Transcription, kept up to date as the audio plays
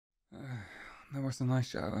That was a nice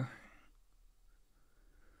shower.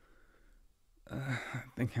 I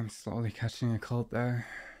think I'm slowly catching a cold there.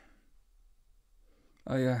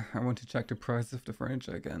 Oh yeah, I want to check the price of the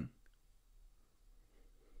furniture again.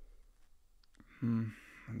 Hmm,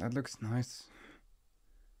 that looks nice.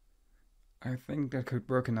 I think that could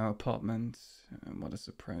work in our apartment. What a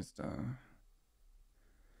surprise though.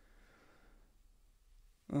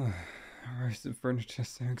 Ugh, why is the furniture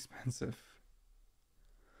so expensive?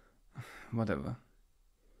 Whatever.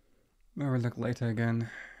 I'll look later again.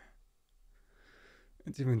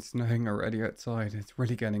 It's even snowing already outside. It's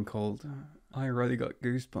really getting cold. I already got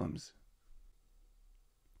goosebumps.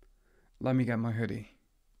 Let me get my hoodie.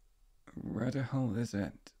 Where the hell is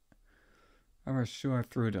it? I was sure I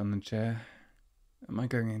threw it on the chair. Am I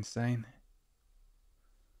going insane?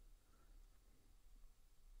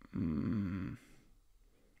 Hmm.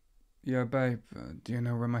 Yeah, babe, do you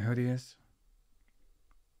know where my hoodie is?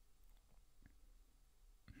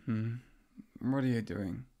 Hmm. What are you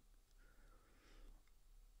doing?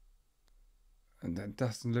 That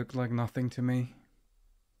doesn't look like nothing to me.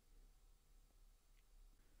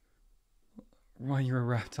 Why are you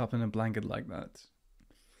wrapped up in a blanket like that?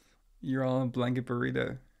 You're all a blanket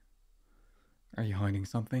burrito. Are you hiding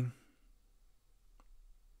something?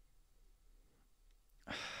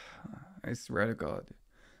 I swear to God,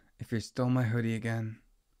 if you stole my hoodie again.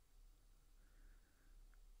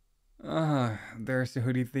 Ah, there's the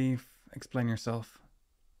hoodie thief. Explain yourself.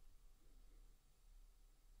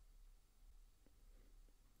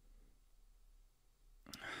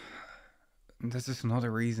 This is not a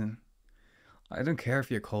reason. I don't care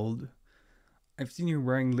if you're cold. I've seen you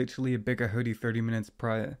wearing literally a bigger hoodie 30 minutes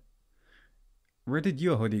prior. Where did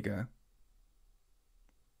your hoodie go?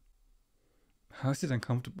 How's it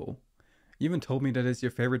uncomfortable? You even told me that it's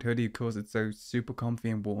your favorite hoodie because it's so super comfy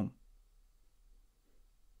and warm.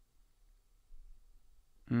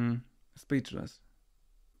 Hmm, speechless.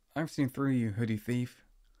 I've seen through you, hoodie thief.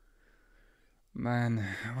 Man,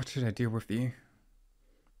 what should I do with you?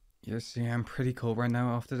 You see, I'm pretty cold right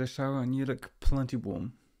now after the shower and you look plenty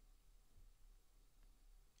warm.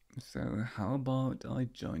 So, how about I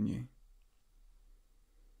join you?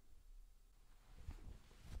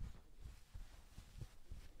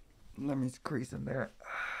 Let me squeeze in there.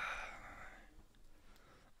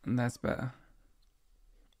 And that's better.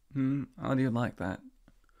 How do you like that?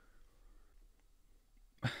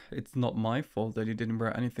 It's not my fault that you didn't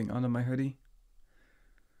wear anything under my hoodie.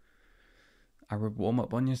 I would warm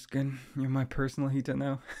up on your skin. You're my personal heater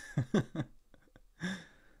now.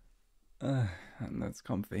 And that's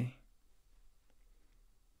comfy.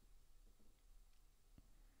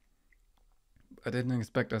 I didn't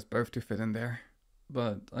expect us both to fit in there.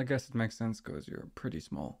 But I guess it makes sense because you're pretty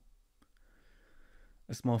small.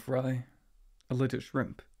 A small fry, a little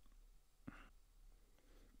shrimp.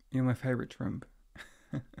 You're my favorite shrimp.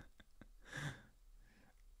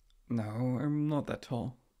 No, I'm not that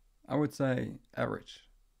tall. I would say average.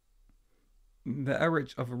 The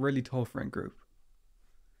average of a really tall friend group.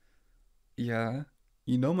 Yeah,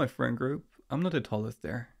 you know my friend group. I'm not the tallest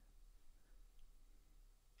there.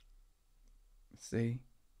 See?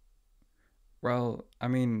 Well, I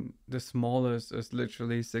mean, the smallest is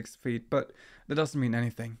literally 6 feet, but that doesn't mean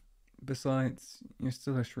anything. Besides, you're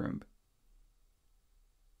still a shrimp.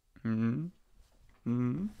 Hmm?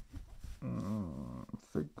 Hmm?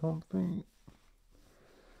 So comfy.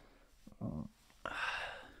 Uh,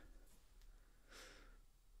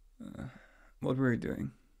 what were you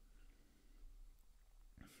doing?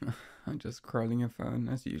 I'm just scrolling your phone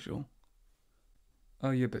as usual.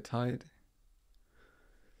 Oh, you're a bit tired?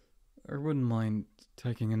 I wouldn't mind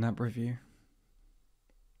taking a nap with you.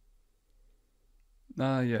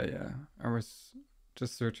 Yeah. I was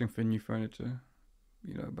just searching for new furniture,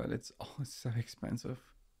 but it's all so expensive.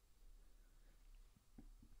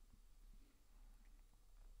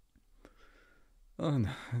 Oh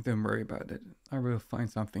no, don't worry about it. I will find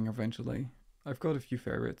something eventually. I've got a few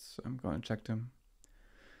favorites. I'm gonna check them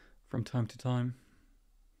from time to time.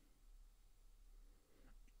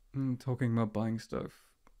 Talking about buying stuff,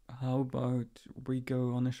 how about we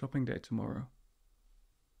go on a shopping day tomorrow?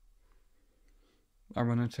 I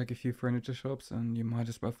wanna check a few furniture shops and you might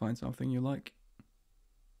as well find something you like.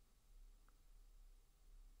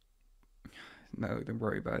 No, don't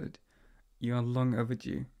worry about it. You are long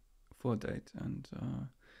overdue for a date, and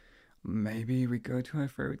maybe we go to our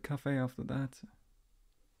favorite cafe after that.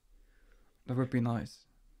 That would be nice.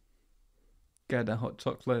 Get a hot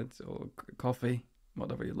chocolate or coffee,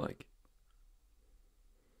 whatever you like.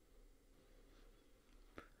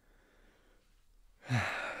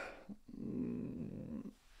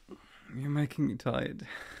 You're making me tired.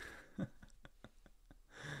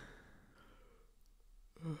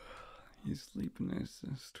 His sleepiness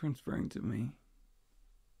is transferring to me.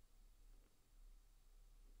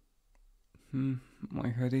 My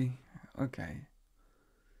hoodie? Okay.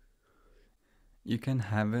 You can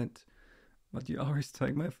have it, but you always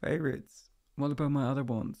take my favorites. What about my other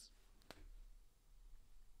ones?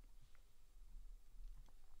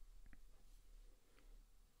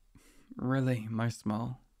 Really, my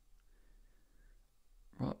smell?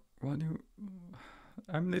 What do you...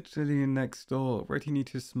 I'm literally next door. Where do you need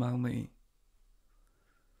to smell me?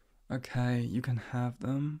 Okay, you can have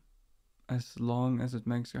them as long as it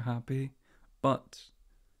makes you happy, but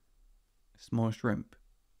small shrimp.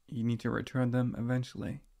 You need to return them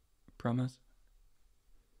eventually. Promise?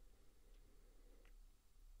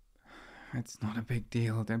 It's not a big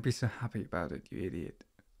deal. Don't be so happy about it, you idiot.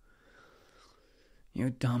 You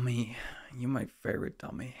dummy. You're my favorite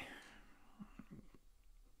dummy.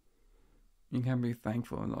 You can be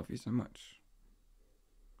thankful I love you so much.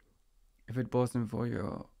 If it wasn't for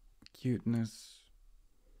your cuteness,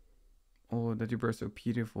 or that you were so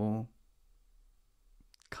beautiful,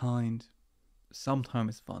 kind,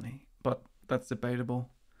 sometimes funny, but that's debatable.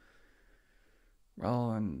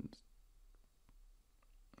 Well, and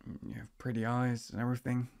you have pretty eyes and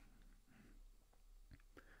everything.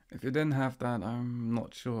 If you didn't have that, I'm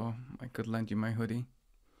not sure I could lend you my hoodie.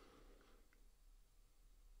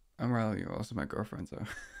 And well, you're also my girlfriend, so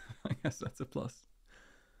I guess that's a plus.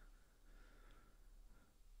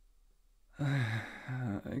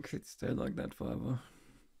 I could stay like that forever.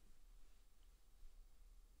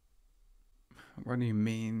 What do you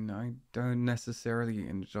mean? I don't necessarily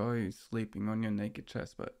enjoy sleeping on your naked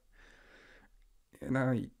chest, but you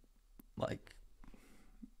know, like,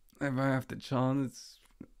 if I have the chance,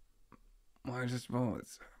 might as well.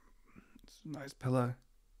 It's a nice pillow.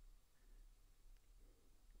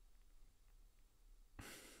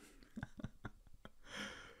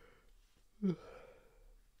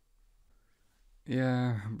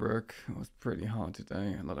 Yeah, Brooke, it was pretty hard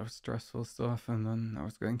today. A lot of stressful stuff, and then I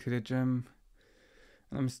was going to the gym,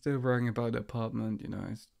 and I'm still worrying about the apartment. You know,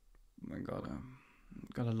 I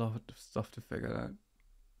got a lot of stuff to figure out.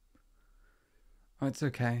 Oh, it's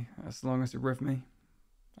okay as long as you're with me.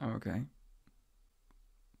 I'm okay.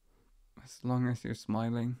 As long as you're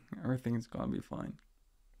smiling, everything's gonna be fine.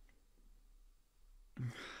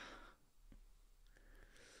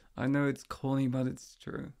 I know it's corny, but it's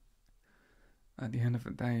true. At the end of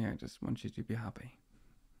the day, I just want you to be happy.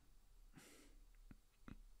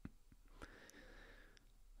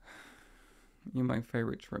 You're my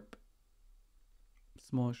favorite shrimp.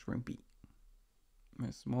 Small shrimpy.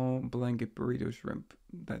 A small blanket burrito shrimp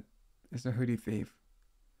that is a hoodie thief.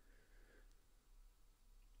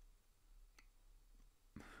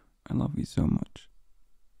 I love you so much.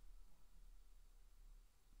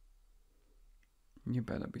 You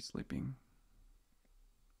better be sleeping.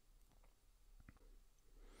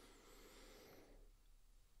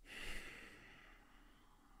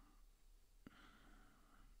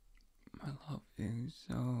 I love you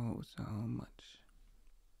so, so much.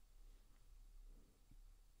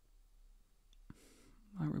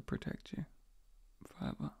 I will protect you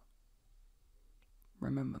forever.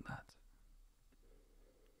 Remember that.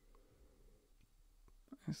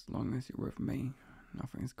 As long as you're with me,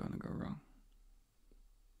 nothing's gonna go wrong.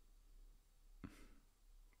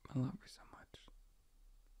 I love you so much.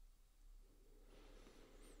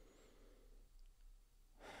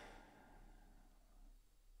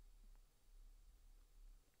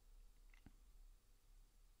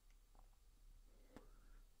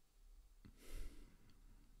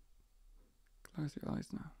 Close your eyes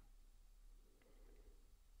now.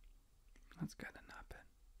 Let's get a nap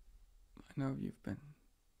in. I know you've been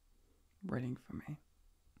waiting for me.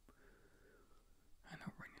 I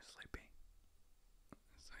know when you're sleepy.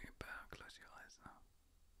 So you better close your eyes now.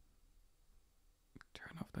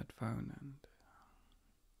 Turn off that phone and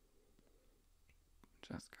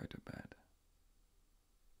just go to bed.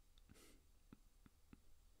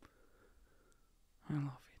 I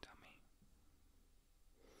love you.